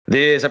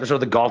This episode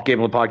of the Golf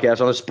Gambling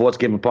Podcast on the Sports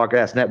Gambling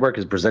Podcast Network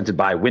is presented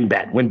by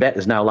WynnBET. WynnBET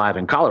is now live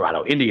in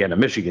Colorado, Indiana,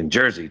 Michigan,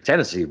 Jersey,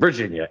 Tennessee,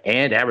 Virginia,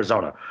 and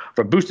Arizona.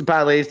 From boosted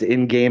parlays to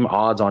in-game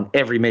odds on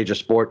every major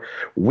sport,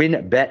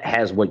 WynnBET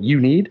has what you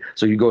need.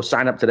 So you go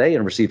sign up today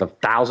and receive a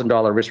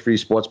 $1,000 risk-free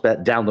sports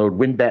bet. Download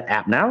WynnBET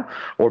app now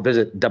or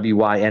visit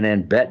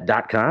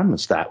wynnbet.com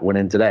and start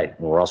winning today.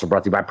 We're also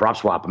brought to you by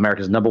PropSwap,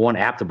 America's #1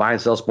 app to buy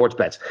and sell sports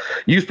bets.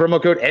 Use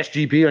promo code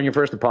SGP on your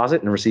first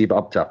deposit and receive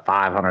up to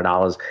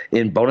 $500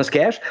 in bonus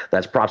cash.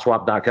 That's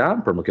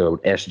PropSwap.com, promo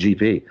code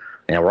SGP.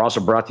 And we're also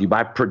brought to you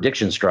by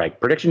Prediction Strike.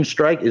 Prediction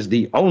Strike is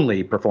the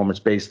only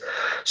performance-based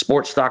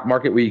sports stock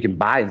market where you can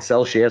buy and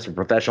sell shares for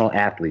professional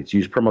athletes.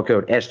 Use promo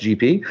code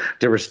SGP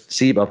to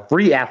receive a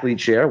free athlete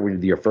share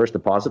with your first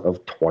deposit of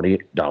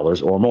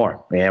 $20 or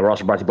more. And we're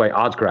also brought to you by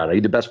OddsCrowd. Are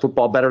you the best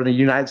football bettor in the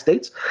United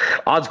States?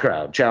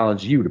 OddsCrowd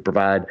challenge you to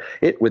provide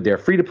it with their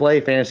free-to-play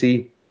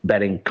fantasy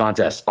betting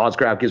contest.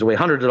 OddsCrowd gives away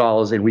hundreds of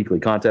dollars in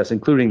weekly contests,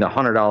 including the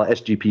 $100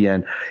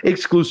 SGPN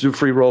exclusive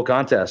free roll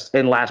contest.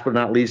 And last but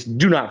not least,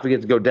 do not forget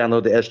to go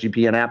download the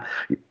SGPN app,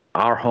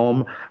 our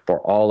home for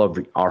all of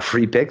our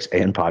free picks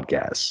and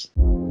podcasts.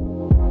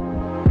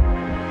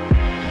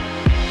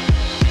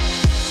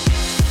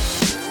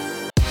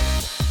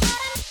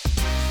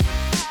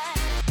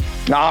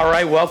 All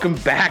right, welcome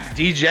back,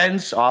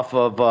 D-Gens, off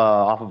of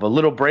a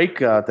little break,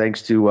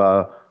 thanks to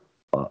a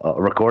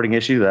recording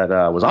issue that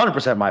was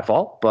 100% my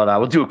fault, but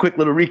we'll do a quick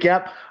little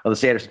recap of the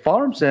Sanderson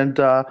Farms. And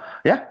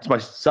it's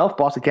myself,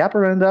 Boston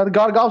Capper, and the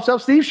god of golf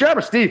himself, Steve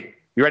Schermer. Steve,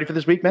 you ready for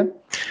this week, man?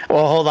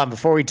 Well, hold on.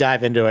 Before we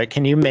dive into it,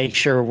 can you make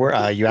sure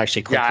you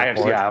actually click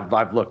record? Yeah,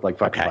 I've looked like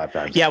fucking 5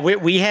 times. Yeah,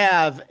 we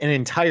have an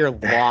entire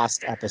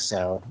Lost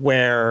episode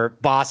where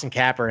Boston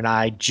Capper and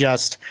I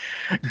just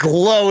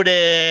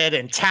gloated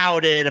and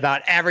touted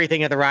about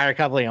everything at the Ryder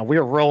Cup. You know, we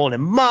were rolling in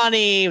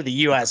money, the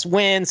U.S.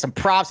 win, some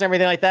props and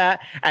everything like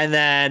that. And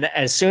then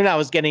as soon as I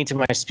was getting to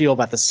my spiel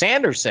about the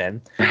Sanderson,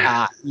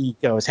 he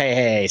goes,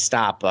 hey,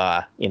 stop.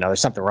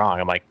 There's something wrong.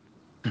 I'm like,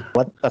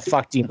 what the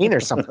fuck do you mean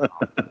there's something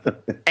wrong?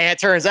 And it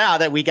turns out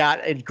that we got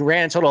a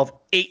grand total of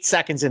 8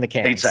 seconds in the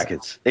can. 8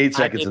 seconds. 8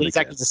 seconds. 8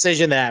 seconds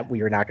decision that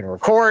we were not going to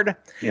record.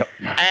 Yep.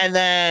 And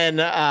then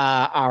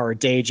our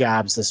day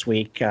jobs this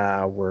week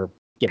were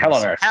hell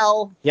on earth.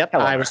 Hell. Yep.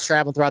 Hell on I was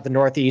traveling throughout the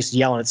Northeast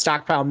yelling at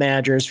stockpile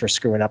managers for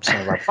screwing up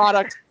some of our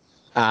product.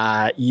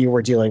 You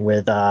were dealing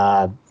with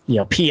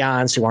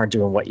peons who aren't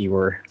doing what they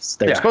were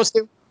supposed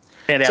to.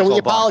 And so we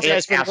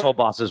apologize for asshole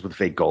bosses with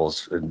fake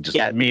goals and just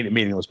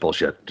meaningless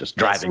bullshit. Just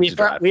driving.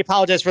 We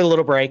apologize for the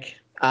little break.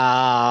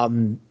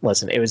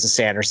 Listen, it was a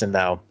Sanderson,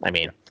 though. I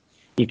mean,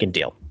 you can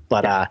deal.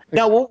 But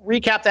no, we'll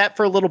recap that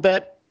for a little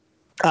bit.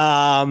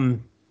 I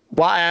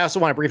also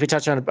want to briefly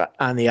touch on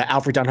the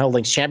Alfred Dunhill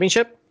Links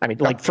Championship. I mean,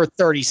 for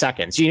 30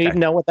 seconds. You even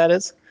know what that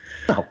is?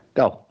 No,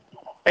 go.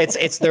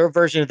 It's their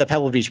version of the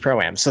Pebble Beach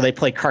Pro-Am. So they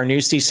play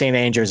Carnoustie, St.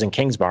 Andrews, and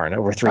Kingsbarn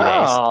over 3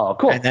 days. Oh,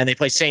 cool. And then they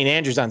play St.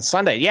 Andrews on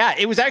Sunday. Yeah,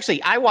 it was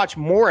actually, I watched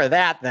more of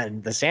that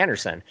than the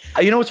Sanderson.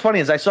 You know what's funny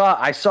is I saw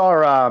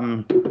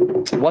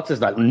what's his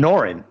name?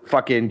 Norin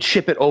fucking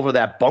chip it over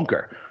that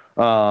bunker.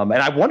 And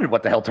I wondered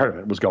what the hell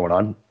tournament was going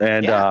on.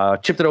 And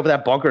chipped it over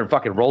that bunker and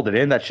fucking rolled it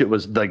in. That shit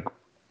was like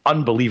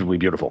unbelievably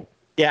beautiful.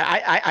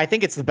 Yeah, I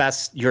think it's the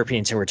best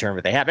European Tour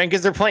tournament they have,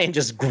 because they're playing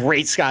just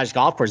great Scottish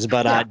golf courses.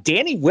 But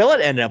Danny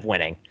Willett ended up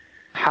winning.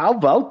 How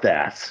about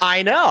that?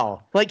 I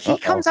know. Like, he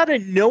comes out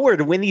of nowhere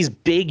to win these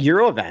big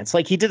Euro events.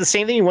 Like, he did the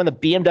same thing. He won the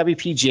BMW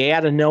PGA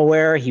out of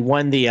nowhere. He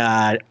won the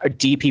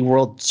DP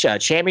World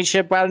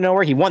Championship out of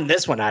nowhere. He won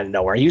this one out of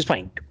nowhere. He was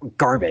playing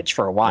garbage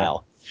for a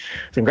while.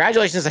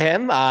 Congratulations to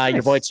him. Nice.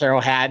 Your boy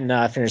Taro Hatton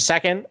finished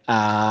second.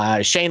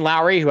 Shane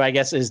Lowry, who I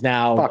guess is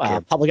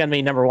now public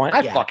enemy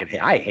 #1.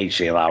 I hate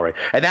Shane Lowry.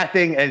 And that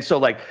thing, and so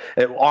like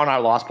on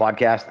our Lost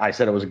podcast, I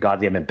said it was a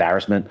goddamn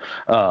embarrassment.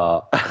 You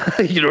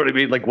know what I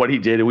mean? Like what he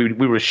did, and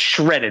we were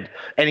shredded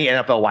any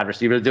NFL wide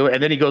receiver to do it.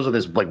 And then he goes on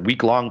this like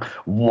week-long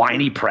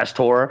whiny press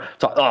tour.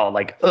 Fuck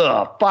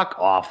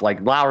off.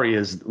 Like Lowry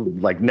is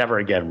like never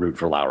again root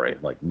for Lowry.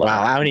 Like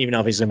wow, I don't even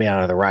know if he's gonna be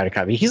on the Ryder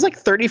Cup. He's like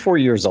 34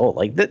 years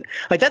old.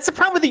 That's the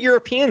problem with the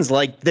Europeans.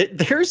 Like,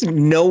 there's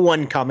no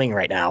one coming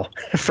right now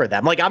for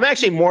them. Like, I'm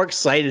actually more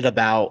excited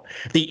about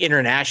the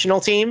international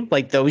team,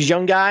 like those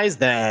young guys,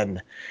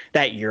 than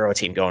that Euro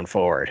team going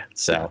forward.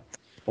 So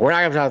we're not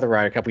going to talk about the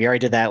Ryder Cup. We already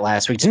did that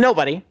last week to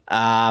nobody.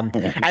 And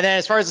then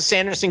as far as the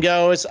Sanderson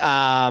goes,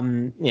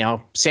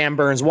 Sam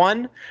Burns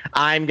won.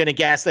 I'm going to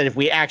guess that if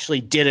we actually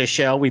did a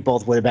show, we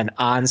both would have been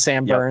on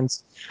Sam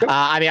Burns.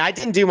 I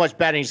didn't do much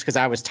betting just because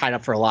I was tied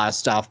up for a lot of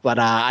stuff. But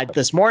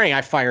this morning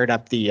I fired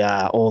up the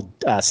old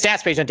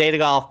stats page on Data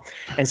Golf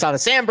and saw that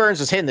Sam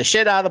Burns was hitting the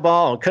shit out of the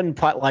ball and couldn't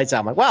put lights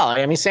out. I'm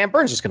like, Sam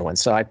Burns is going to win.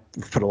 So I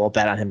put a little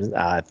bet on him,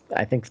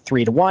 I think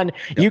 3-1.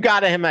 Yep. You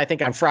got him, I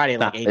think, on Friday,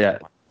 like 8-1.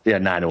 Yeah,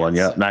 9-1.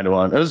 Yeah,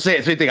 9-1. It was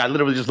the same thing. I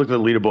literally just looked at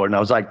the leaderboard and I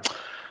was like,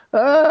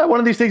 one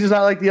of these things is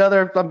not like the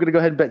other. I'm going to go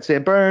ahead and bet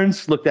Sam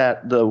Burns. Looked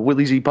at the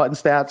Willie Z Putton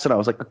stats, and I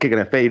was like, okay,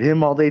 going to fade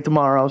him all day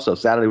tomorrow. So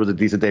Saturday was a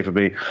decent day for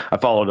me. I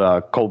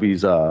followed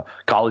Colby's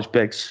college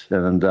picks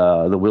and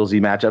the Will Z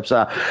matchups.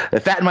 It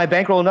fattened my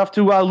bankroll enough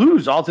to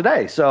lose all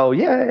today. So,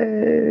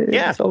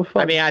 yeah. So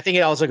I mean, I think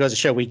it also goes to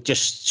show we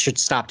just should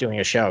stop doing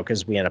a show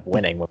because we end up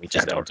winning when we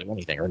just don't do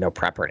anything or no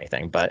prep or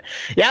anything. But,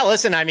 yeah,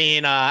 listen, I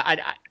mean,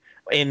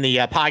 in the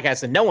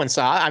podcast that no one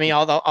saw, I mean,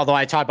 although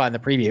I talked about in the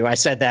preview, I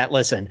said that,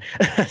 listen,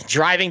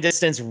 driving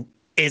distance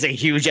is a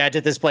huge edge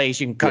at this place.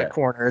 You can cut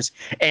corners,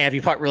 and if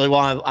you putt really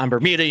well on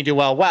Bermuda, you do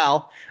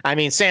well. I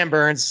mean, Sam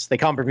Burns, they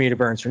call him Bermuda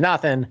Burns for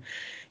nothing,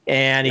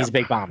 and he's a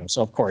big bomber,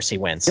 so of course he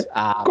wins.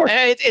 Of course.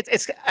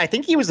 I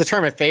think he was the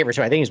tournament favorite,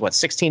 so I think he's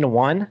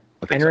 16-1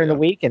 entering the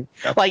week, and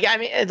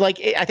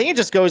I think it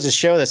just goes to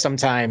show that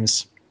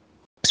sometimes,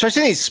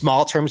 especially in these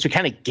small tournaments, we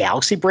kind of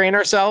galaxy brain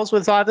ourselves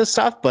with a lot of this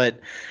stuff, but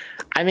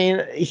I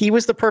mean, he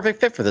was the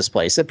perfect fit for this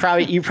place. You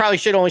probably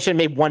should have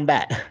made one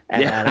bet.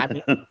 And I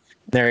mean,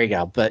 there you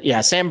go. But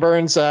yeah, Sam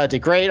Burns did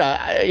great.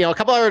 A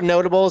couple other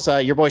notables.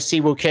 Your boy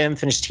Siwoo Kim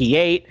finished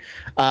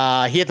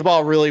T8. He hit the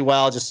ball really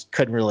well, just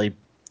couldn't really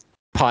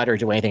putt or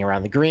do anything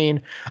around the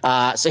green.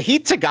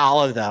 Sahith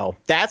Theegala, though,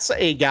 that's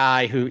a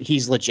guy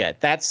he's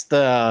legit. That's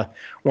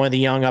one of the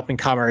young up and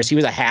comers. He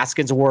was a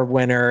Haskins Award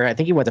winner. I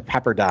think he went to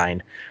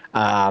Pepperdine.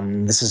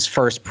 This is his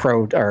first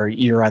pro or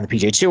year on the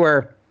PGA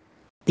Tour.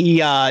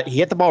 He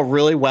hit the ball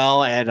really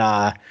well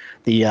at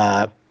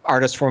the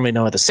artist formerly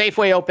known as the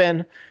Safeway Open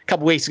a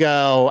couple weeks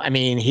ago. I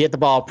mean, he hit the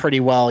ball pretty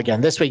well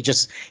again this week.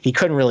 Just he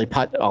couldn't really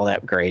putt all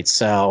that great.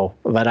 So,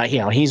 but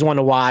he's one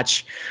to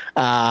watch.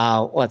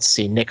 Let's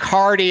see, Nick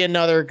Hardy,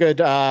 another good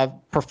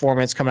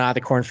performance coming out of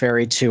the Korn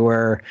Ferry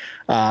Tour.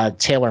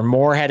 Taylor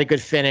Moore had a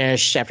good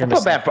finish after.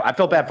 I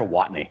felt bad for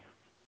Watney.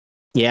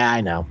 Yeah,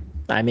 I know.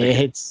 I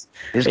mean,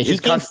 he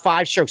came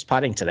 5 strokes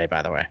putting today,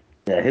 by the way.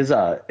 Yeah,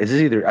 I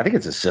think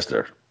it's his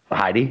sister,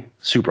 Heidi.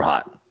 Super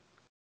hot.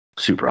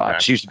 Okay.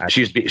 She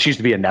used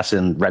to be a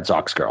Nesson Red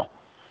Sox girl.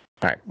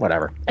 All right,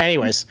 whatever.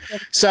 Anyways,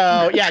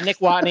 so yeah, Nick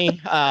Watney.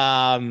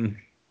 I mean,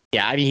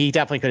 he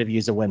definitely could have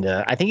used a win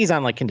I think he's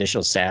on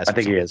conditional status. I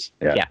think he is.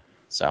 Yeah.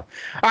 So, all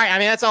right. I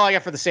mean, that's all I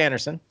got for the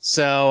Sanderson.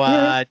 So,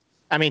 I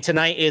mean,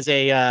 tonight is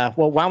why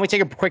don't we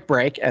take a quick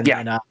break and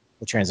then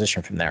we'll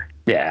transition from there.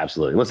 Yeah,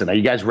 absolutely. Listen, are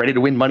you guys ready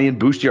to win money and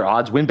boost your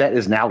odds? WynnBET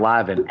is now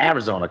live in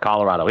Arizona,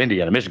 Colorado,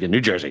 Indiana, Michigan,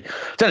 New Jersey,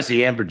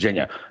 Tennessee, and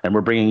Virginia. And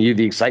we're bringing you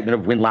the excitement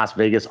of Wynn Las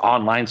Vegas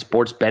online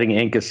sports betting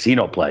and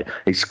casino play.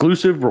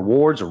 Exclusive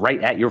rewards right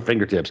at your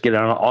fingertips. Get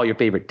on all your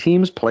favorite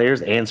teams,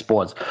 players, and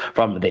sports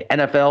from the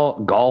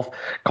NFL, golf,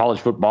 college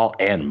football,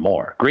 and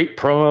more. Great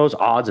promos,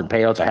 odds, and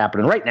payouts are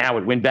happening right now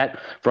at WynnBET.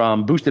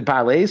 From boosted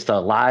parlays to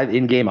live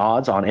in-game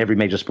odds on every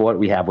major sport,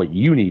 we have what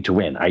you need to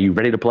win. Are you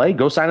ready to play?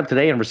 Go sign up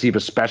today and receive a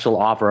special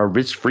offer, a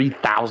risk-free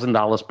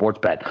 $1,000 sports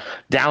bet.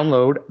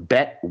 Download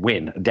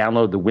BetWin.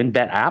 Download the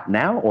WynnBET app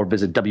now or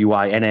visit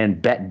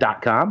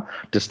WYNNBet.com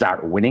to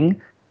start winning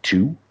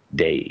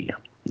today.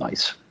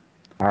 Nice.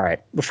 All right.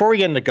 Before we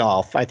get into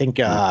golf, I think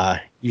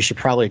you should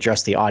probably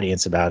address the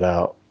audience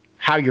about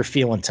how you're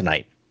feeling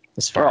tonight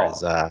as far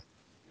as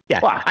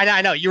wow.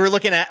 I know you were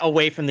looking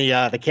away from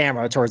the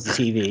camera towards the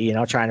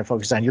TV, trying to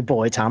focus on your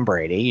boy Tom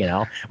Brady,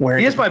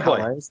 wearing. He is my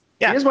boy.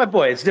 Yeah, he is my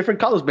boy. It's different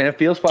colors, man. It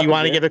feels fun. Do you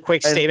want to give a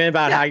quick statement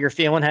about how you're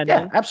feeling heading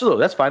in? Yeah, absolutely.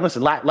 That's fine.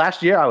 Listen,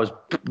 last year I was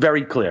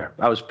very clear.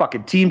 I was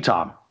fucking Team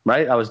Tom,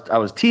 right? I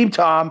was Team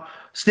Tom.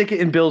 Stick it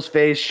in Bill's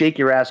face, shake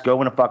your ass, go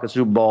win a fucking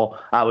Super Bowl.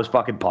 I was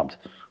fucking pumped.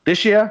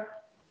 This year,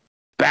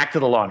 back to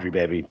the laundry,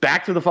 baby.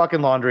 Back to the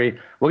fucking laundry.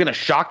 We're gonna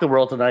shock the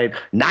world tonight.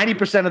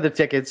 90% of the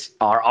tickets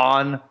are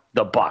on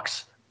the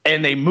Bucks.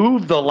 And they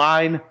move the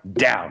line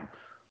down.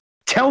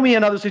 Tell me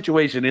another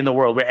situation in the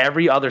world where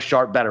every other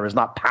sharp bettor is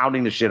not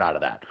pounding the shit out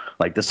of that.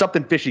 There's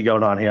something fishy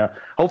going on here.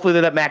 Hopefully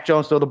they let Mac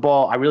Jones throw the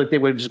ball. I really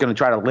think we're just going to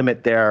try to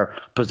limit their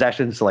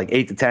possessions to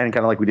 8 to 10,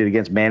 kind of like we did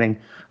against Manning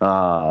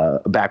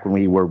back when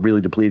we were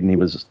really depleted and he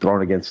was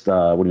thrown against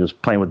when he was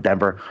playing with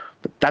Denver.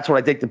 But that's what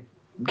I think the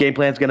game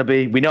plan is going to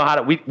be. We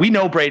know we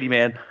know Brady,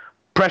 man.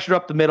 Pressure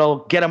up the middle,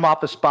 get him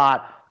off the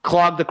spot,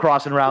 clog the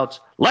crossing routes.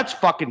 Let's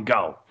fucking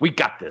go. We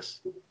got this.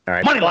 All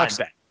right. Money line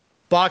bet.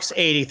 Bucks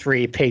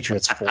 83,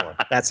 Patriots 4.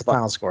 That's the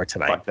final score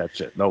tonight. Fuck that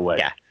shit. No way.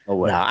 Yeah. No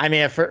way. No, I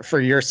mean, for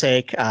your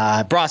sake,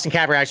 Bros and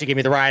Capper actually gave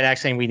me the riot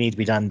act saying we need to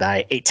be done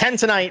by 8:10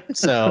 tonight.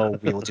 So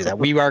we will do that.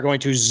 We are going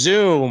to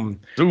zoom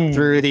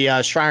through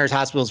the Shriners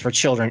Hospitals for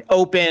Children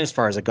Open as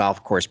far as a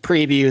golf course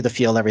preview, the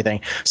field,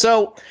 everything.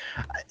 So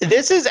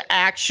this is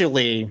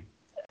actually,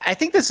 I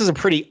think this is a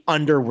pretty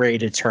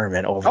underrated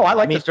tournament overall. Oh, I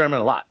like this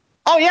tournament a lot.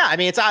 Oh, yeah. I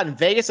mean, it's out in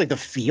Vegas. The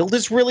field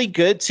is really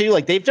good, too.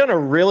 They've done a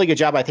really good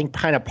job, I think,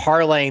 kind of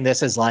parlaying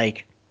this as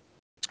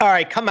all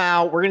right, come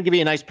out. We're going to give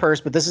you a nice purse,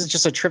 but this is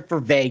just a trip for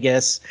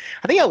Vegas.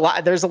 I think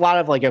there's a lot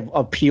of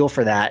appeal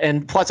for that.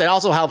 And plus, it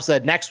also helps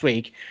that next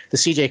week, the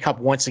CJ Cup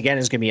once again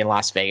is going to be in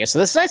Las Vegas. So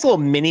this is a nice little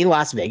mini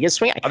Las Vegas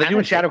swing. Are they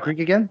doing Shadow Creek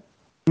again?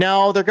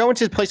 No, they're going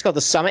to a place called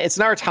the Summit. It's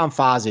not Tom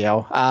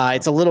Fazio.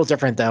 It's a little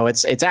different, though.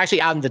 It's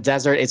actually out in the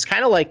desert. It's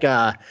kind of like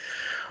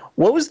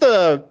What was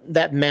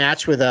that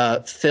match with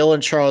Phil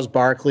and Charles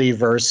Barkley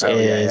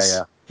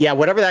versus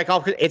whatever that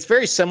golf? It's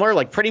very similar,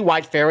 like pretty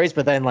wide fairways,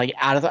 but then like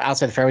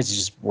outside the fairways is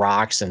just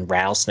rocks and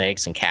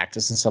rattlesnakes and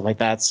cactus and stuff like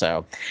that.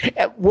 So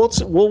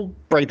we'll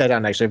break that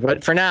down next week.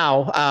 But for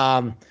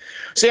now,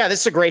 this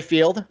is a great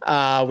field.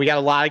 We got a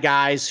lot of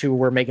guys who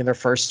were making their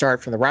first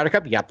start from the Ryder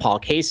Cup. You got Paul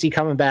Casey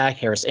coming back,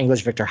 Harris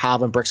English, Victor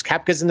Hovland, Brooks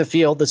Koepka's in the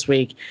field this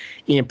week,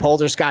 Ian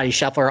Poulter, Scotty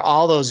Scheffler.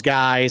 All those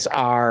guys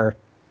are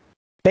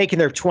making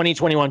their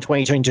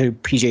 2021-2022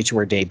 PGA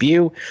Tour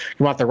debut.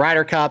 You want the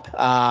Ryder Cup.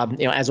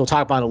 As we'll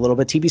talk about in a little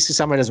bit, TPC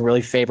Summer doesn't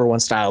really favor one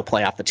style of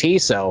play off the tee.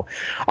 So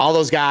all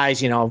those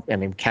guys,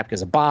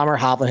 Koepka's a bomber.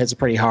 Hovland hits it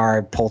pretty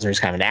hard. Poulter's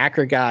kind of an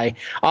accurate guy.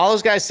 All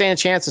those guys stand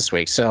a chance this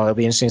week. So it'll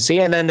be interesting to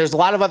see. And then there's a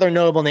lot of other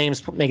notable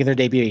names making their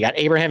debut. You got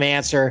Abraham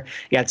Ancer.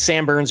 You got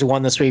Sam Burns, who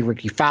won this week.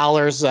 Ricky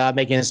Fowler's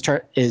making his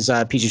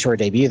PGA Tour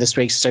debut this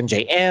week.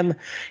 Sungjae M.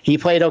 He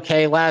played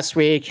okay last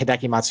week.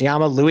 Hideki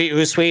Matsuyama. Louis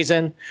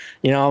Oosthuizen,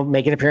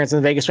 making an appearance in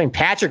the Vegas swing.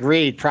 Patrick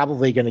Reed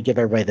probably going to give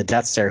everybody the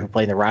death stare who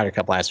played in the Ryder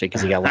Cup last week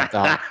because he got left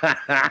off.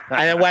 And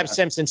then Webb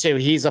Simpson too.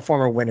 He's a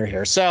former winner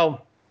here.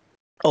 So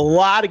a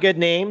lot of good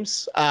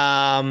names.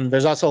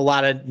 There's also a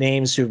lot of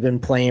names who've been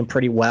playing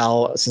pretty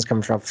well since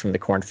coming from the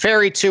Korn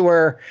Ferry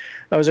Tour.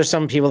 Those are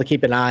some people to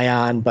keep an eye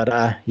on. But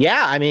it's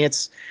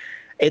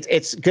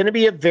going to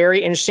be a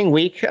very interesting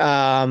week.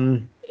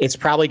 It's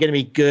probably going to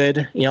be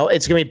good.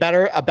 It's going to be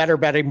a better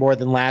betting more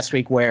than last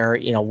week where,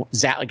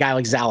 a guy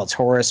like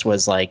Zalatoris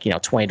was like,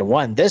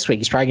 20-1. This week,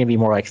 he's probably going to be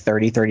more like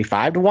 30,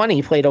 35-1.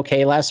 He played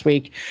okay last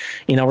week.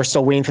 We're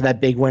still waiting for that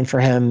big win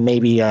for him.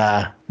 Maybe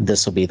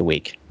this will be the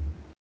week.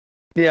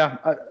 Yeah.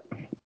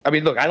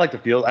 Look, I like the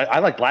field. I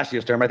liked last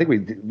year's term. I think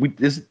we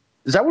is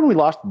that when we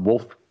lost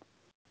Wolf?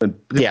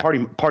 Yeah.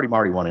 Party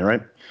Marty won it,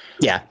 right?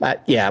 Yeah.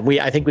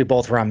 I think we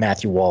both were on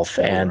Matthew Wolf,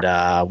 and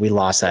we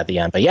lost at the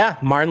end. But yeah,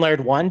 Martin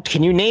Laird won.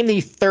 Can you name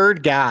the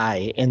third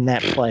guy in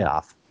that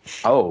playoff?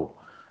 Oh,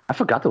 I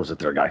forgot there was a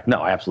third guy.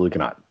 No, I absolutely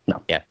cannot.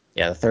 No. Yeah.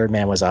 The third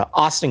man was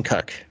Austin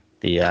Cook,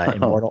 the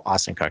immortal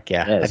Austin Cook.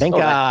 Yeah. Yes. I think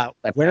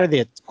winner of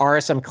the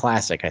RSM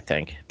Classic, a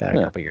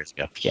couple years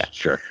ago. Yeah.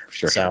 Sure.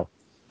 So,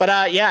 but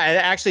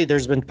actually,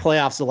 there's been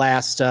playoffs the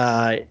last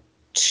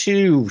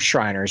two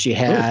Shriners. You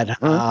had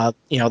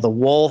the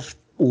Wolf,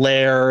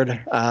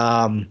 Laird,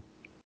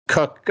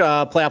 Cook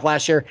playoff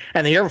last year,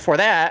 and the year before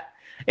that,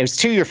 it was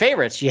two of your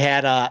favorites. You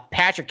had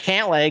Patrick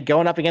Cantlay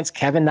going up against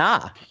Kevin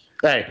Na.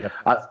 Hey,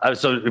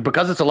 so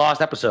because it's a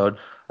lost episode,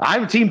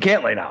 I'm Team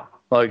Cantlay now.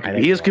 Like,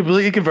 he has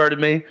completely converted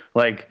me.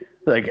 Like,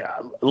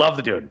 love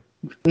the dude.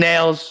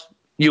 Nails,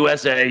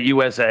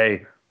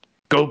 USA.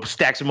 Go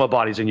stack some more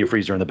bodies in your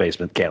freezer in the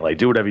basement. Cantlay,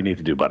 do whatever you need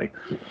to do, buddy.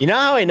 You know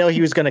how I know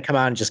he was going to come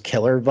out and just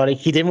kill everybody?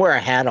 He didn't wear a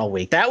hat all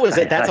week. That was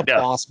it. That's a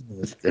boss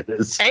move. It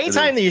is.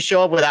 Anytime that you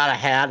show up without a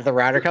hat at the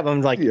Ryder Cup,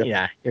 I'm like, you're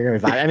going to be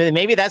fine.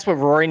 Maybe that's what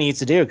Rory needs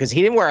to do because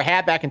he didn't wear a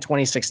hat back in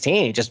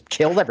 2016. He just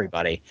killed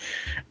everybody.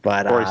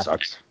 But Rory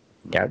sucks.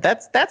 Yeah,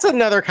 that's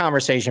another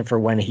conversation for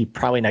when he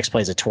probably next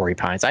plays at Torrey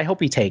Pines. I hope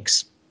he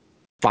takes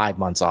 5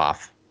 months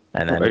off.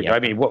 And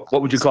then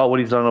what would you call what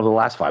he's done over the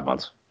last 5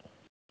 months?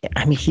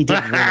 He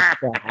did win.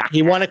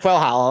 He won at Quail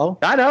Hollow.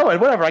 I know,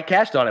 and whatever. I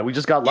cashed on it. We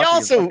just got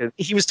lucky.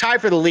 He was tied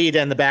for the lead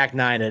in the back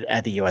nine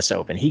at the U.S.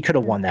 Open. He could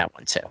have won that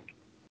one too.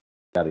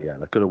 Yeah,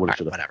 that could have, would have,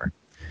 should have. Whatever.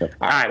 Yep.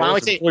 All right. Why don't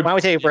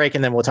we take a break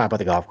and then we'll talk about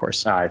the golf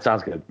course? All right,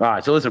 sounds good. All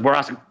right, so listen, we're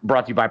also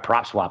brought to you by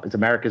PropSwap. It's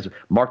America's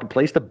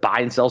marketplace to buy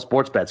and sell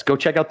sports bets. Go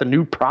check out the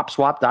new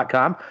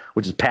PropSwap.com,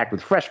 which is packed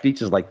with fresh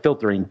features like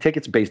filtering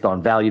tickets based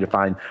on value to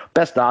find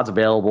best odds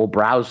available,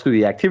 browse through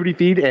the activity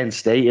feed, and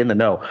stay in the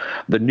know.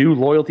 The new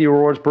loyalty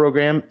rewards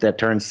program that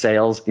turns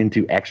sales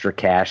into extra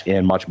cash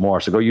and much more.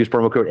 So go use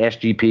promo code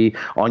SGP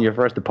on your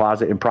first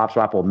deposit, and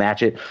PropSwap will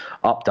match it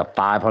up to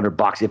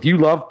 $500. If you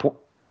love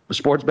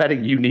sports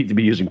betting, you need to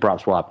be using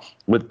PropSwap.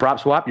 With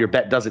PropSwap, your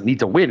bet doesn't need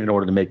to win in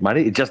order to make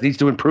money. It just needs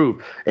to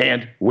improve.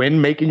 And when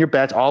making your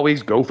bets,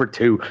 always go for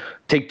two.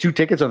 Take two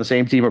tickets on the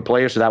same team or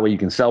player so that way you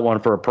can sell one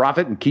for a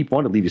profit and keep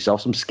one to leave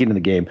yourself some skin in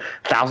the game.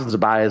 Thousands of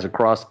buyers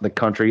across the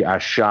country are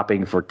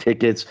shopping for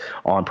tickets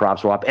on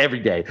PropSwap every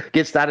day.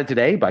 Get started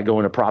today by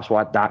going to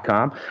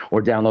PropSwap.com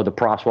or download the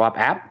PropSwap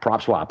app.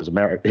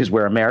 PropSwap is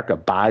where America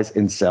buys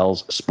and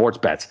sells sports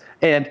bets.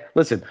 And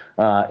listen,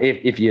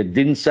 if you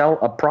didn't sell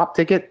a prop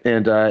ticket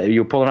and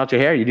you're pulling out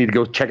your hair, you need to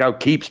go check out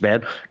Keeps,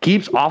 man.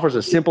 Keeps offers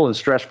a simple and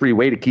stress-free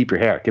way to keep your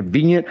hair.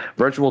 Convenient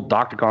virtual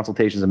doctor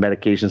consultations and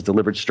medications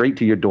delivered straight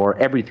to your door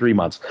every 3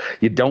 months.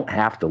 You don't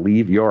have to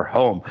leave your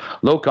home.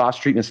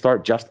 Low-cost treatments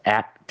start just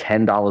at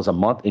 $10 a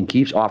month, and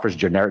Keeps offers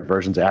generic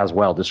versions as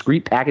well.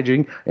 Discreet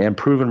packaging and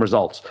proven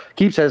results.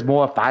 Keeps has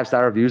more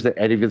 5-star reviews than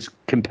any of its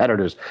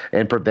competitors,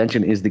 and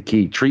prevention is the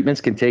key. Treatments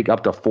can take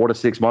up to 4 to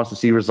 6 months to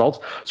see results,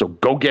 so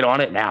go get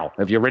on it now.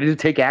 If you're ready to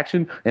take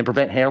action and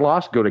prevent hair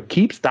loss, go to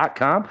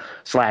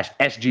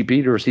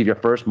keeps.com/SGP to receive your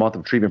first month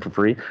of treatment for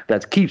free.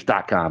 That's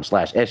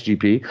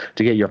keeps.com/SGP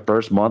to get your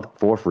first month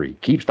for free.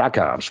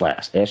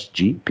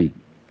 Keeps.com/SGP.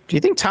 Do you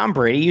think Tom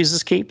Brady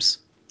uses Keeps?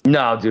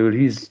 No, dude,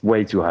 he's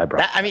way too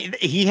highbrow. I mean,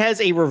 he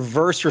has a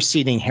reverse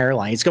receding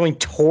hairline. It's going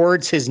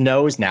towards his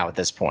nose now at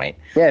this point.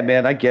 Yeah,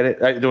 man, I get it.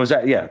 There was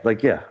that. Yeah,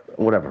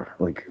 whatever.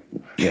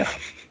 Yeah.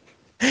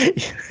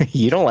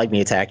 You don't like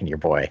me attacking your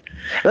boy.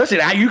 Listen,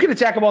 you can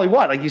attack him all you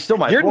want. Like, he's still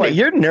my boy.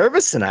 You're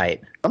nervous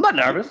tonight. I'm not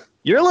nervous.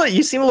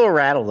 You seem a little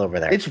rattled over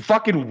there. It's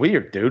fucking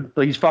weird, dude.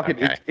 Like, he's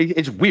fucking. Okay.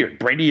 It's weird.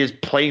 Brady is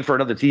playing for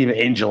another team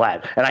in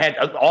Gillette, and I had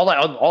all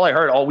I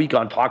heard all week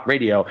on talk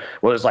radio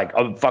was like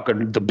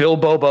fucking the Bill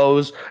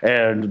Bobos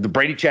and the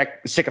Brady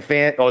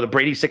sycophant or the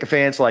Brady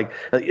sycophants.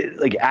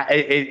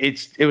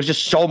 It was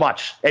just so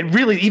much. And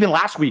really, even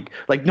last week,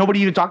 like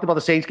nobody even talked about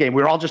the Saints game.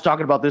 We were all just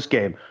talking about this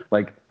game.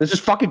 Like, this is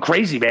fucking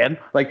crazy, man.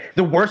 Like,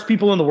 the worst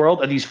people in the world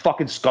are these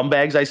fucking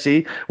scumbags I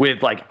see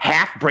with like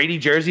half Brady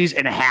jerseys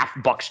and half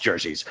Bucks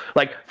jerseys.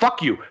 Like,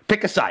 fuck you.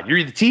 Pick a side.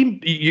 You're the team.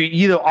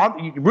 You're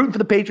rooting for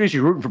the Patriots.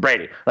 You're rooting for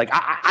Brady. Like,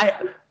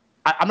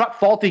 I'm not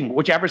faulting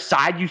whichever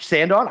side you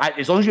stand on.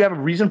 As long as you have a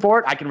reason for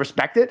it, I can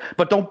respect it.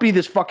 But don't be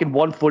this fucking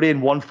 1 foot in,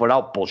 1 foot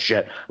out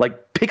bullshit.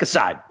 Like, pick a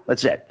side.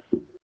 That's it.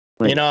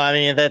 You know, I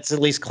mean, that's at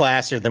least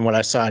classier than what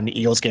I saw in the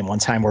Eagles game one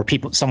time, where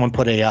someone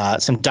put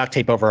some duct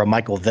tape over a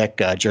Michael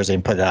Vick jersey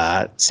and put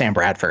Sam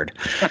Bradford.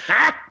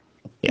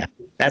 Yeah,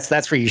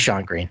 that's for you,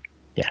 Sean Green.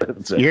 Yeah,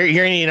 you're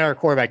gonna need another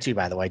quarterback too,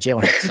 by the way.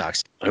 Jalen Hurts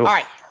sucks. All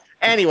right.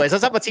 Anyways,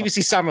 let's talk about TPC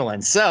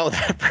Summerlin. So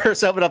the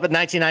first opened up in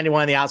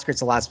 1991 on the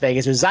outskirts of Las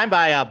Vegas. It was designed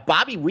by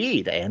Bobby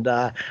Weed, and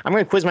I'm going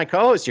to quiz my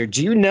co-host here.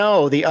 Do you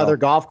know the other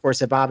golf course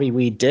that Bobby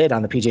Weed did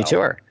on the PGA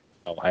Tour?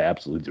 Oh, I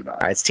absolutely do not. All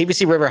right, it's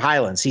TPC River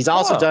Highlands. He's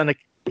also done a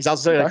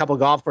couple of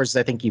golf courses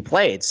I think he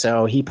played.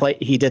 So he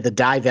did the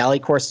Dye Valley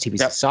course,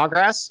 TPC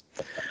Sawgrass.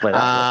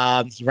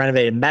 He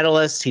renovated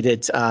Medalist. He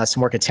did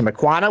some work at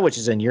Timuquana, which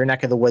is in your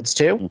neck of the woods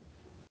too.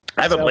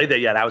 I haven't played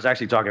that yet. I was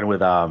actually talking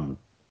with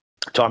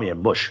Tommy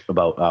and Mush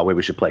about where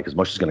we should play, because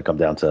Mush is going to come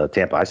down to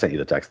Tampa. I sent you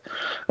the text,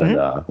 and we're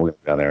going to go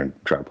down there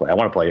and try to play. I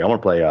want to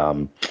play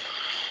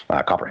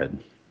Copperhead.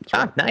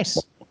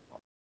 Nice.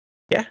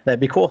 Yeah, that'd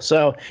be cool.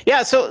 So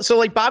yeah, so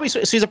like Bobby, so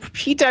he's a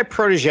Pete Dye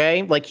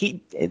protege. Like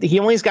he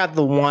only's got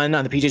the one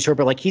on the PGA Tour,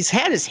 but like he's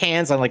had his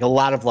hands on like a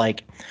lot of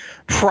like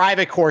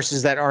private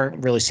courses that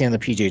aren't really seen on the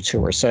PGA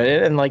Tour. So,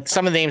 and like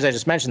some of the names I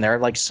just mentioned there are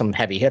like some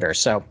heavy hitters.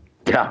 So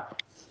yeah.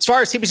 As far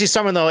as TPC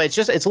Summer, though, it's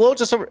a little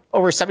just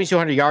over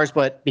 7,200 yards,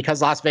 but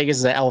because Las Vegas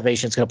is at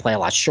elevation, it's going to play a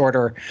lot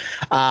shorter.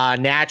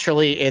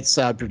 Naturally, it's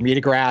Bermuda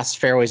grass,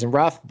 fairways, and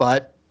rough,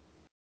 but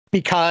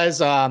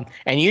because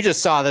and you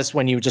just saw this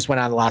when you just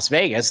went out to Las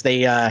Vegas,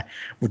 they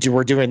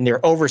were doing their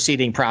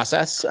overseeding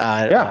process.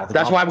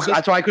 That's why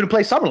I couldn't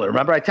play Summerlin.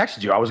 Remember, I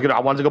texted you. I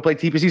wanted to go play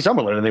TPC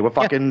Summerlin, and they were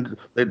fucking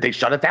they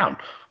shut it down.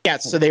 Yeah,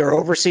 so they were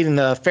overseeding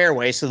the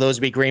fairway, so those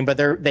would be green, but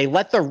they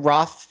let the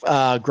rough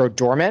grow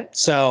dormant,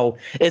 so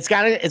it's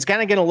kind of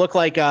going to look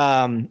like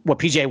what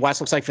PGA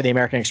West looks like for the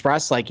American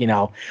Express, like, you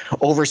know,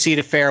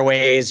 overseeded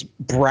fairways,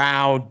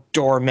 brown,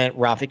 dormant,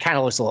 rough. It kind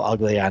of looks a little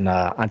ugly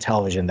on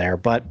television there,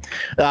 but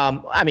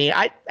I mean,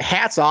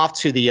 hats off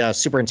to the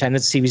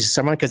superintendent TPC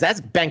Summerlin, because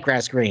that's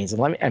bentgrass greens,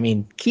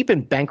 and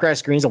keeping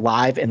bentgrass greens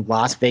alive in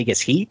Las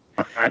Vegas heat.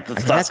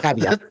 That's got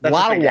to be a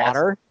lot of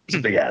water. It's a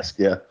big ask,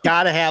 yeah.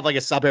 Got to have like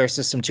a sub-air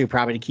system too,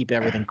 probably to keep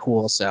everything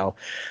cool. So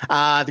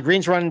the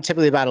greens run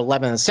typically about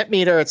 11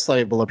 centimeter. It's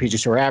slightly below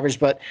PGA Tour average.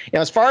 But, you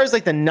know, as far as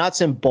like the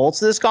nuts and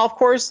bolts of this golf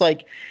course,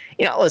 like,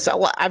 you know, listen,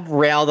 I've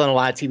railed on a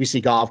lot of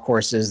TPC golf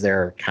courses.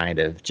 They're kind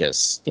of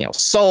just, you know,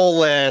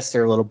 soulless.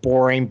 They're a little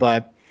boring,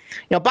 but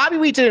you know, Bobby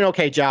Weed did an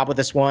okay job with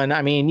this one.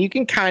 I mean, you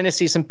can kind of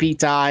see some Pete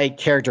Dye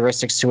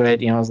characteristics to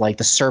it, you know, like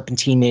the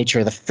serpentine nature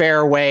of the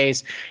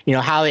fairways, you know,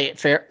 how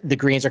the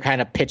greens are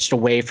kind of pitched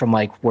away from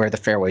like where the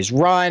fairways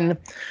run.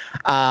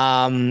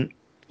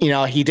 You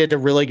know, he did a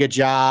really good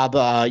job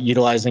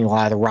utilizing a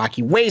lot of the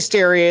rocky waste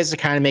areas to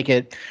kind of make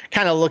it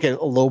kind of look a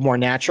little more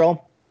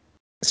natural.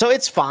 So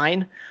it's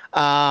fine.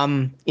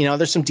 You know,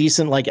 there's some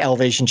decent like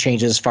elevation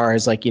changes as far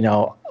as like, you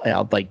know,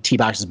 like tee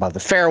boxes above the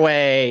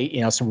fairway,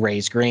 you know, some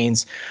raised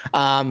greens.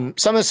 Some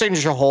of the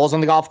signature holes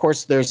on the golf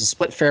course, there's a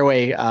split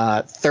fairway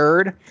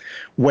third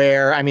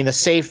where, I mean, the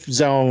safe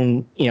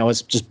zone, you know,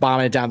 is just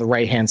bombing it down the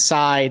right-hand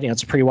side. You know,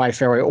 it's a pretty wide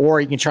fairway, or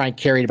you can try and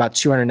carry it about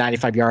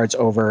 295 yards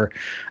over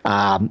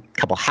a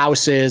couple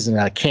houses and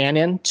a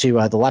canyon to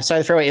the left side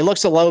of the fairway. It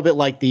looks a little bit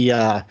like the,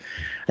 I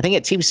think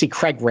at TPC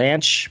Craig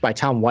Ranch by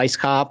Tom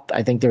Weisskopf,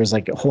 I think there was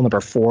like a hole number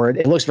 4.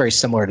 It looks very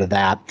similar to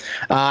that.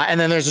 And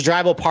then there's a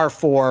drivable par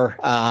 4,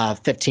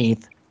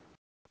 15th.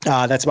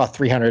 That's about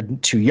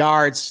 302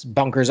 yards,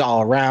 bunkers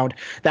all around.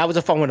 That was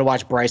a fun one to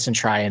watch Bryson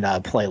try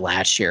and play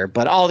last year.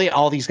 But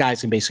all these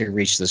guys can basically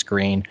reach this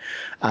green.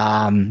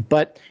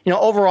 But, you know,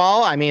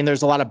 overall, I mean,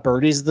 there's a lot of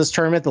birdies in this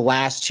tournament. The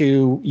last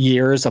 2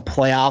 years, a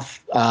playoff,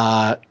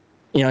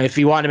 you know, if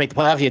you wanted to make the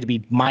playoff, you had to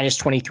be minus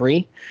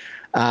 23.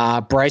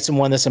 Bryson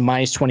won this in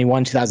minus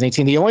 21,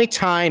 2018. The only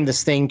time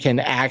this thing can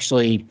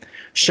actually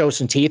show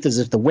some teeth is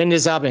if the wind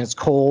is up and it's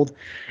cold.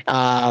 That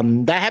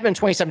happened in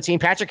 2017.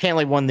 Patrick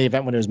Cantlay won the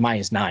event when it was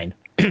minus 9.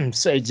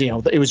 So, you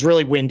know, it was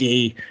really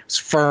windy, it was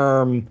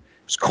firm, it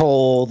was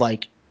cold.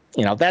 Like,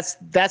 you know,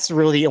 that's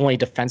really the only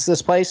defense of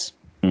this place.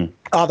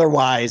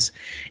 Otherwise,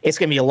 it's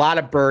going to be a lot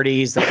of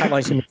birdies. The cut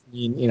line's going to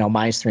be,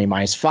 -3,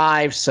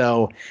 -5.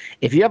 So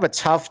if you have a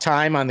tough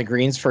time on the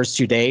greens first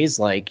 2 days,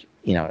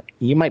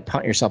 you might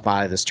punt yourself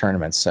out of this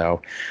tournament.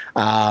 So,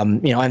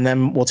 and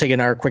then we'll take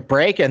another quick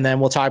break, and then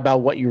we'll talk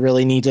about what you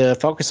really need to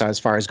focus on as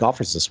far as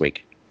golfers this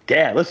week.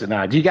 Yeah, listen,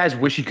 do you guys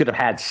wish you could have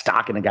had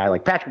stock in a guy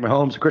like Patrick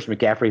Mahomes or Christian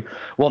McCaffrey?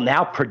 Well,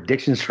 now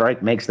Prediction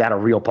Strike makes that a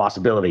real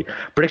possibility.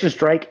 Prediction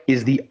Strike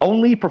is the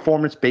only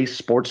performance-based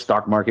sports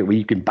stock market where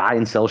you can buy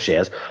and sell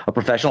shares of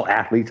professional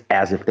athletes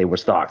as if they were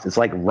stocks. It's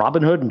like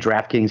Robinhood and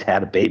DraftKings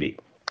had a baby.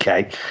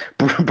 Okay.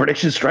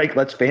 Prediction Strike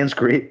lets fans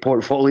create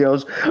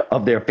portfolios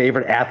of their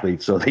favorite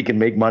athletes so they can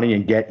make money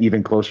and get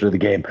even closer to the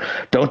game.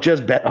 Don't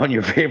just bet on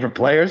your favorite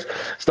players,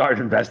 start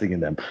investing in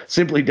them.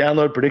 Simply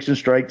download Prediction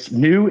Strike's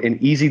new and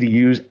easy to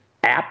use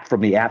app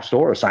from the App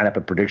Store or sign up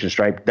at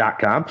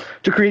predictionstrike.com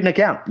to create an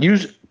account.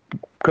 Use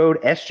code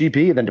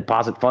SGP and then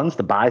deposit funds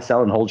to buy,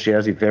 sell, and hold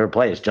shares of your favorite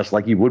players, just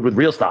like you would with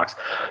real stocks.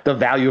 The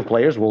value of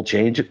players will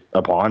change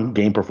upon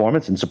game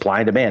performance and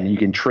supply and demand. You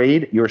can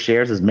trade your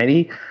shares as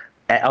many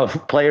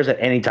of players at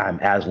any time,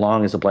 as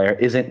long as the player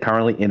isn't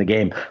currently in the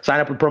game.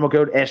 Sign up with promo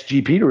code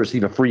SGP to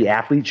receive a free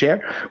athlete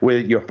share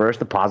with your first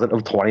deposit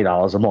of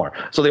 $20 or more.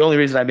 So the only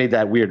reason I made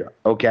that weird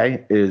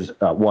is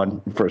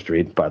one, first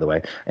read, by the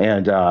way,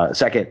 and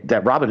second,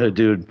 that Robinhood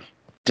dude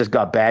just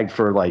got bagged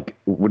for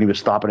when he was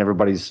stopping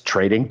everybody's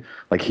trading,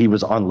 he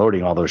was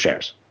unloading all those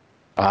shares.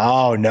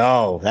 Oh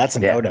no, that's a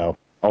no-no.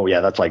 Oh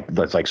yeah, that's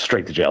like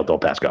straight to jail. Don't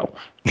pass go.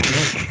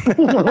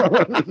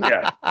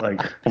 Yeah,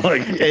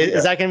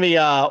 is that going to be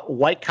a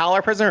white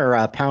collar prison or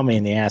a pound me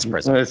in the ass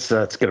prison? It's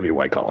going to be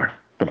white collar.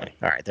 Come on.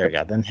 All right, there you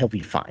go. Then he'll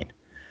be fine.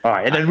 All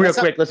right, and then real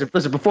quick, listen.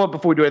 Before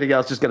we do anything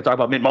else, just going to talk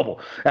about Mint Mobile.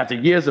 After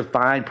years of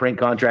fine print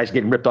contracts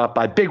getting ripped off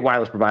by big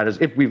wireless providers,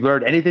 if we've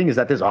learned anything, is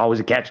that there's always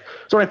a catch.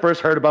 So when I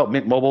first heard about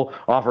Mint Mobile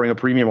offering a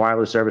premium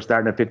wireless service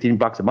starting at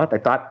 $15 a month, I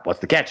thought, what's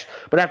the catch?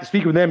 But after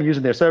speaking with them and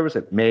using their service,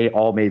 it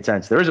all made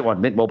sense. There isn't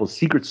one. Mint Mobile's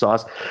secret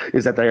sauce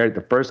is that they are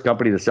the first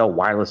company to sell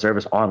wireless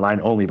service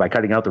online only. By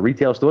cutting out the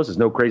retail stores, there's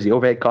no crazy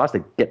overhead costs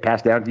that get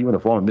passed down to you in the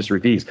form of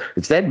mystery fees.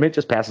 Instead, Mint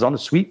just passes on the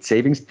sweet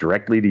savings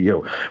directly to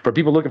you. For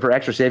people looking for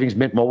extra savings,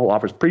 Mint Mobile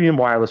offers premium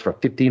wireless for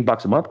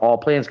 $15 a month. All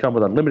plans come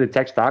with unlimited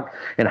text talk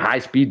and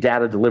high-speed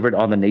data delivered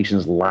on the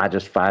nation's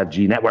largest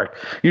 5G network.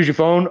 Use your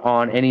phone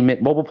on any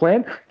Mint Mobile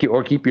plan,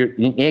 or keep your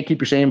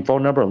same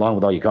phone number along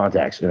with all your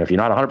contacts. And if you're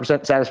not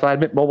 100% satisfied,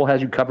 Mint Mobile has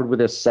you covered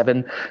with a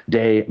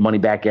 7-day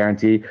money-back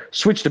guarantee.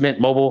 Switch to Mint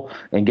Mobile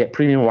and get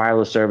premium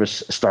wireless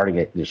service starting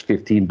at just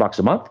 $15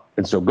 a month.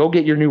 And so go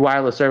get your new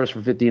wireless service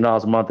for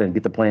 $15 a month and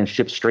get the plan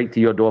shipped straight to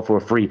your door for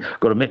free.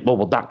 Go to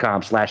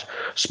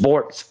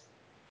mintmobile.com/sports.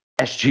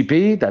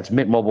 SGP, that's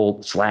Mint Mobile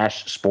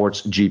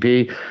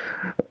 /sportsGP.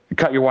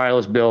 Cut your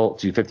wireless bill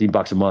to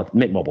 $15 a month,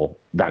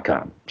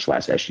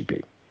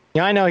 mintmobile.com/SGP.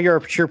 Yeah, I know you're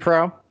a true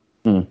pro.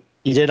 You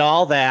did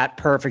all that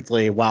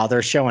perfectly while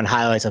they're showing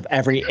highlights of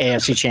every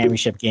AFC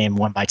Championship game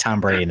won by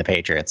Tom Brady and the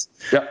Patriots.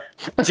 Yep.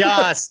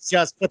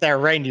 just put that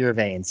right into your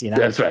veins,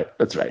 That's right. Yeah.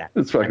 That's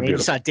fucking beautiful. You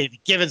saw David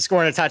Givens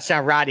scoring a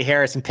touchdown, Roddy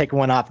Harrison picking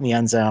one off in the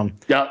end zone.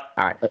 Yep.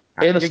 All right.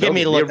 And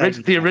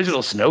the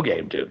original snow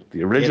game, dude.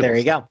 The original. Yeah, there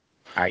you go.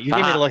 All right, you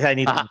give me the look I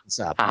need to look this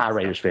up.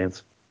 Raiders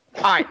fans.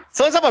 All right,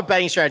 so let's talk about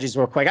betting strategies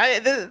real quick.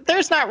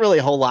 There's not really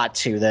a whole lot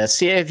to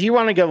this. If you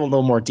want to go a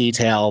little more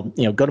detail,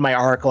 go to my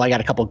article. I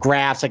got a couple of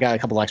graphs. I got a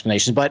couple of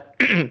explanations. But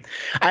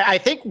I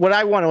think what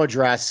I want to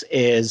address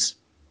is,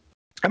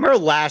 I remember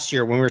last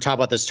year when we were talking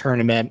about this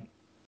tournament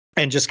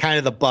and just kind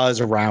of the buzz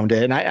around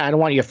it, and I don't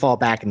want you to fall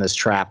back in this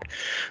trap.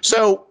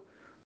 So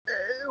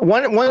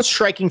one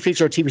striking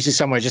feature of TPC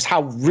Somewhere is just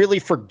how really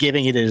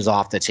forgiving it is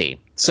off the tee.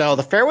 So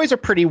the fairways are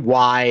pretty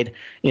wide.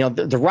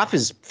 The rough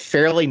is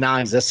fairly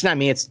non-existent. I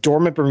mean, it's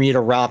dormant Bermuda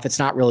rough. It's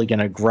not really going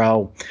to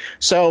grow.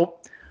 So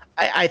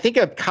I think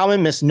a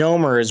common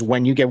misnomer is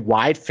when you get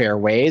wide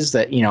fairways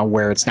that,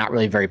 where it's not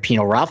really very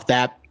penal rough,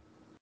 that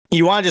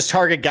you want to just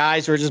target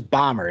guys who are just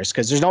bombers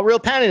because there's no real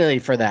penalty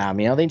for them.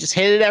 They just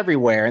hit it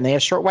everywhere and they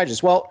have short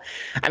wedges. Well,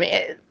 I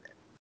mean,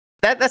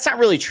 that's not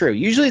really true.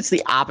 Usually it's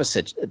the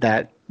opposite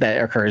that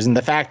occurs. And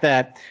the fact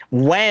that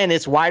when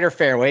it's wider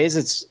fairways,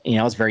 it's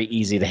very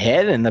easy to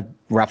hit and the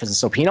rough isn't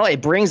so penal, it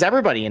brings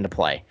everybody into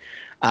play.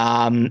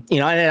 And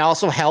it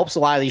also helps a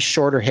lot of these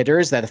shorter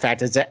hitters that the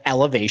fact it's at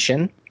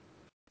elevation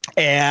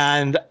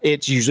and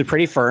it's usually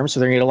pretty firm. So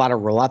they're going to get a lot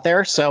of roll out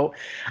there. So,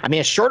 I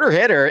mean, a shorter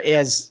hitter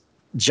is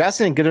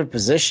just in good a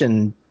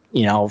position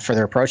for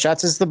their approach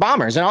shots is the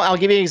bombers. And I'll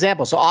give you an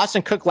example. So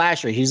Austin Cook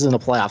last year, he's in the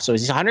playoffs. So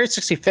he's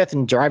 165th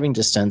in driving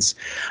distance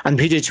on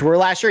the PGA Tour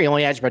last year. He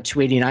only averaged about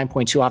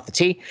 289.2 off the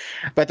tee.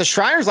 But the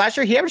Shriners last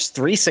year, he averaged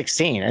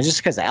 316. And just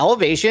because of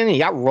elevation, he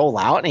got roll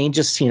out and he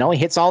just, he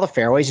hits all the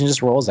fairways and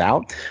just rolls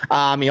out.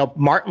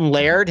 Martin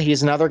Laird,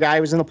 he's another guy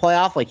who was in the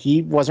playoff.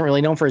 He wasn't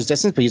really known for his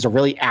distance, but he's a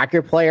really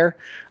accurate player.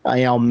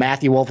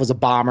 Matthew Wolff was a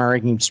bomber.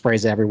 He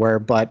sprays it everywhere.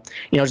 But,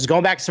 just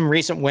going back to some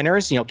recent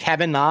winners,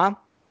 Kevin Na,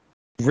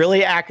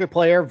 really accurate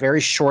player, very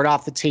short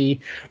off the tee.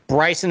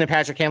 Bryson and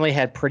Patrick Cantlay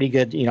had pretty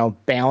good,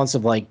 balance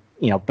of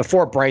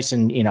before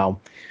Bryson,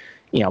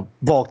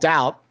 bulked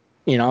out.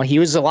 he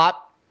was a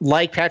lot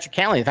like Patrick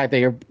Cantlay. In fact,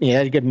 he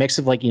had a good mix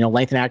of length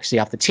and accuracy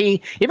off the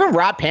tee. Even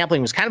Rob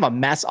Pampling was kind of a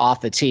mess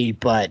off the tee,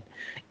 but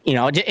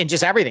and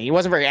just everything. He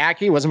wasn't very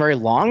accurate. He wasn't very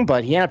long,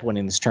 but he ended up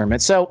winning this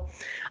tournament. So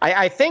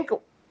I think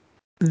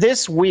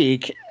this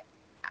week,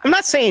 I'm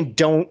not saying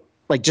don't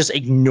just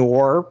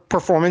ignore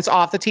performance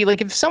off the tee.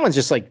 Like if someone's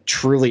just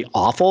truly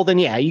awful, then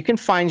yeah, you can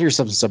find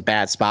yourself in some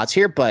bad spots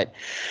here. But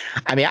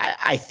I mean,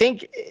 I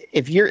think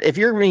if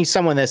you're being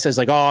someone that says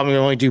oh, I'm going to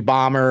only do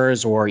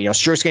bombers or,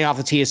 strokes getting off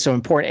the tee is so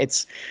important,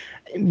 it's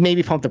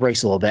maybe pump the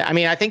brakes a little bit. I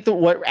mean, I think that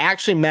what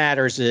actually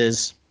matters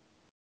is,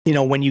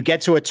 when you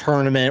get to a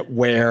tournament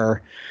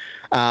where,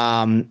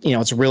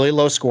 it's really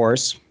low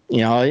scores,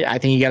 I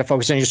think you got to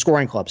focus on your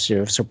scoring clubs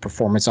too. So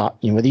performance,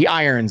 with the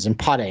irons and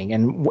putting,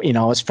 and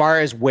as far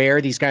as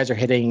where these guys are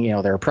hitting,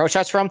 their approach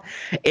shots from,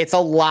 it's a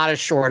lot of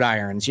short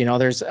irons.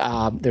 There's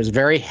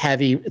very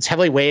heavy. It's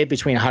heavily weighted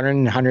between 100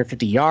 and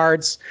 150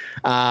 yards.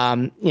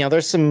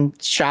 There's some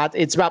shots.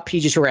 It's about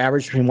PGA Tour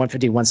average between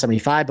 150 and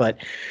 175, but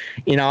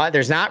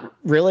there's not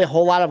really a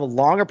whole lot of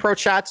long approach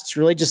shots. It's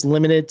really just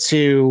limited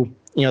to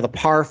the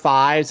par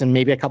fives and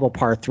maybe a couple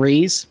par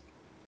threes.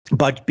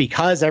 But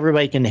because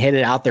everybody can hit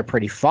it out there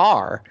pretty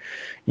far,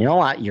 you're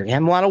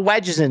having a lot of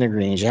wedges in the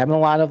greens. You're having a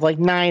lot of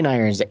 9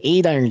 irons to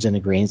 8 irons in the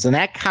greens. And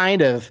that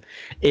kind of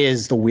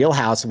is the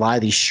wheelhouse of a lot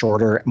of these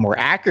shorter, more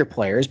accurate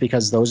players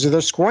because those are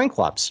their scoring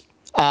clubs.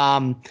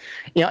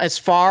 As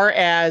far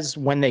as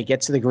when they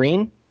get to the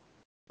green,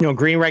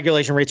 green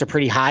regulation rates are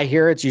pretty high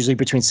here. It's usually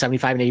between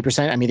 75 and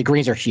 80%. I mean, the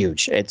greens are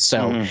huge. It's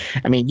so,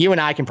 I mean, you and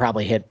I can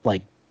probably hit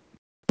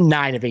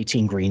 9 of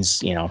 18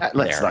 greens,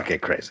 Let's not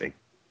get crazy.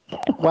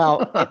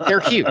 Well,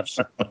 they're huge.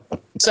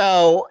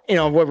 So,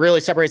 what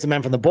really separates the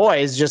men from the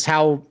boys is just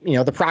how,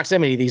 the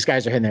proximity these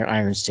guys are hitting their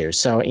irons to.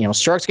 So,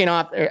 strokes getting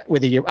off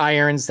with the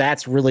irons,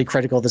 that's really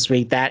critical this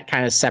week. That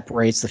kind of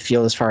separates the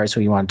field as far as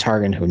who you want to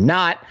target and who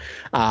not.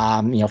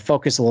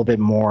 Focus a little bit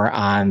more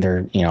on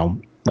their,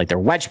 their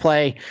wedge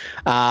play.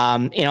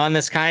 And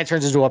this kind of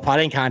turns into a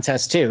putting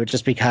contest too,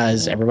 just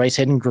because everybody's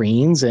hitting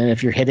greens. And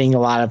if you're hitting a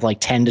lot of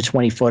 10 to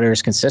 20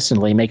 footers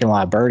consistently, making a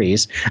lot of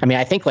birdies. I mean,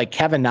 I think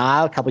Kevin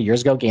Na a couple of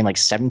years ago gained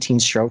 17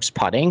 strokes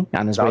putting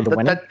on his way to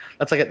winning.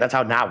 That's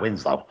how Na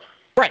wins though.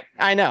 Right.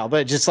 I know.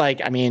 But just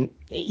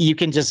you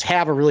can just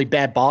have a really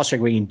bad ball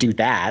strike where you can do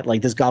that.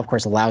 This golf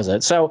course allows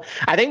it. So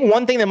I think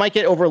one thing that might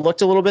get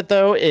overlooked a little bit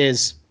though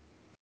is,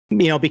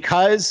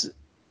 because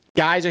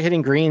guys are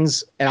hitting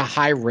greens at a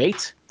high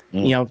rate,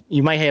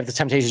 you might have the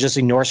temptation to just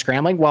ignore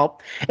scrambling. Well,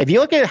 if you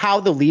look at how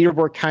the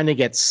leaderboard kind of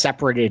gets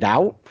separated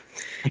out,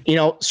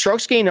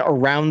 strokes gained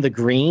around the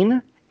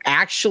green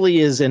actually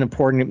is an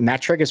important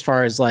metric as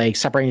far as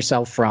separating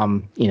yourself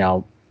from,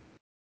 the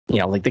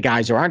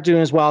guys who aren't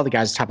doing as well, the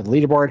guys at the top of the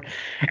leaderboard.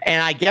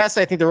 And I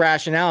think the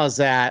rationale is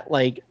that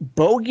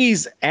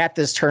bogeys at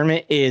this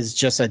tournament is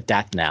just a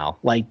death knell.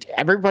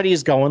 Everybody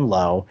is going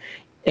low,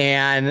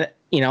 and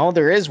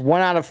there is 1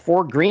 out of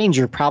 4 greens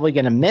you're probably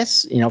going to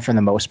miss, for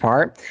the most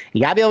part.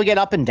 You got to be able to get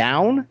up and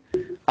down,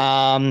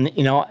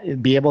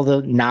 be able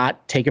to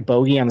not take a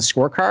bogey on the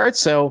scorecard.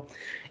 So,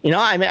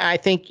 I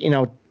think,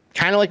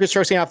 kind of like with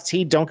strokes getting off the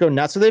tee, don't go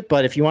nuts with it.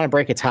 But if you want to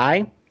break a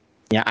tie,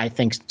 yeah, I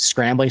think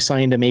scrambling is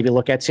something to maybe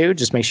look at too.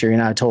 Just make sure you're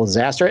not a total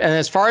disaster. And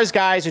as far as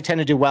guys who tend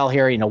to do well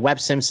here,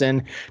 Webb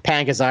Simpson,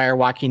 Pan Kazire,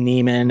 Joaquin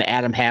Niemann,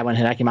 Adam Hadwin,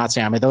 Hideki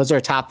Matsuyama, those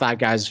are top 5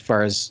 guys as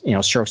far as,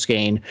 strokes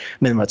gained,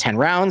 minimum of 10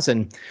 rounds.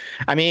 And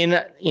I mean,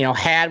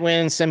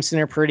 Hadwin, Simpson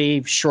are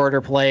pretty shorter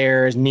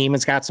players.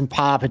 Niemann's got some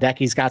pop.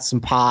 Hideki's got some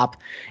pop.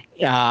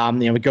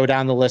 We go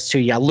down the list too.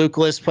 Yeah, Luke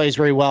List plays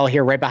very well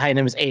here. Right behind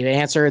him is Abe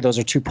Answer. Those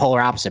are 2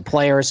 polar opposite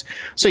players.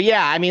 So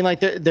yeah, I mean,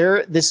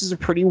 this is a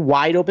pretty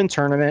wide open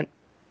tournament.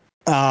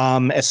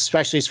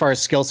 Especially as far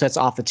as skill sets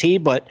off the tee,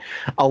 but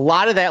a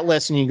lot of that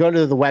list, and you go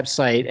to the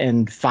website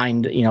and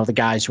find, the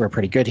guys who are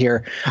pretty good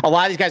here. A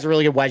lot of these guys are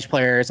really good wedge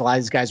players. A lot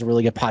of these guys are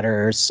really good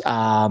putters.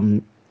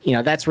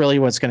 That's really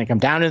what's going to come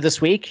down to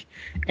this week.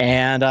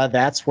 And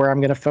that's where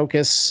I'm going to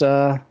focus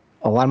a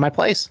lot of my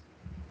plays.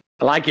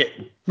 I like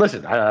it.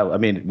 Listen, I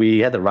mean, we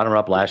had the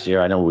runner-up last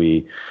year. I know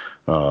we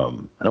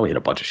hit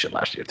a bunch of shit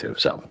last year too.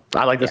 So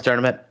I like this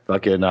tournament.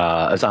 Fucking,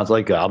 it sounds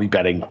like I'll be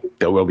betting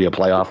there will be a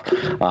playoff.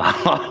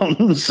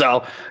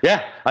 So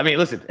yeah, I mean,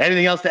 listen,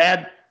 anything else to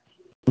add?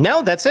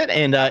 No, that's it.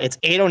 And it's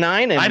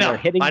 8:09 and we're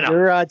hitting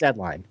your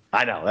deadline.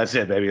 I know. That's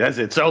it, baby. That's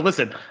it. So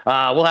listen,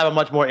 we'll have a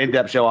much more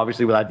in-depth show,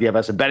 obviously, with our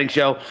DFS and betting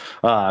show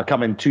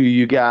coming to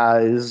you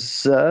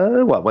guys,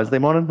 Wednesday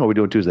morning? Or are we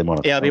doing Tuesday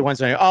morning? Yeah, it'll be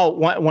Wednesday. Oh,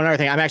 one other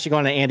thing. I'm actually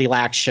going to Andy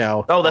Lack's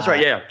show. Oh, that's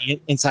right. Yeah.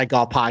 Inside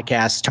Golf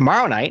Podcast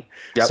tomorrow night.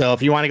 Yep. So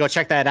if you want to go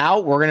check that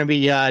out, we're going to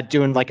be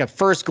doing a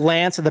first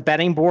glance of the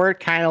betting board,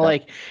 kind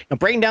of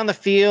breaking down the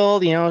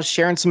field,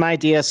 sharing some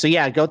ideas. So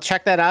yeah, go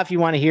check that out if you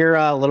want to hear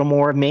a little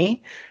more of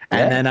me.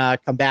 And then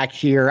come back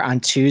here on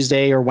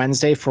Tuesday or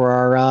Wednesday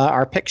for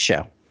our pick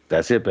show.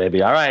 That's it,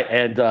 baby. All right.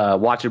 And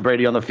watching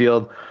Brady on the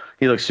field,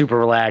 he looks super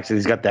relaxed, and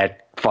he's got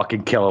that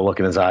fucking killer look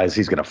in his eyes.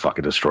 He's going to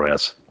fucking destroy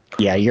us.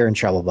 Yeah, you're in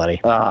trouble,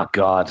 buddy. Oh,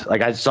 God.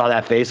 I saw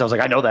that face. I was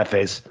like, I know that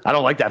face. I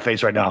don't like that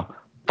face right now.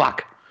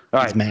 Fuck. All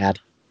right. He's mad.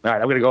 All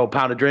right, I'm gonna go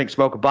pound a drink,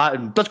 smoke a blunt,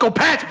 and let's go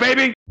Pats,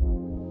 baby.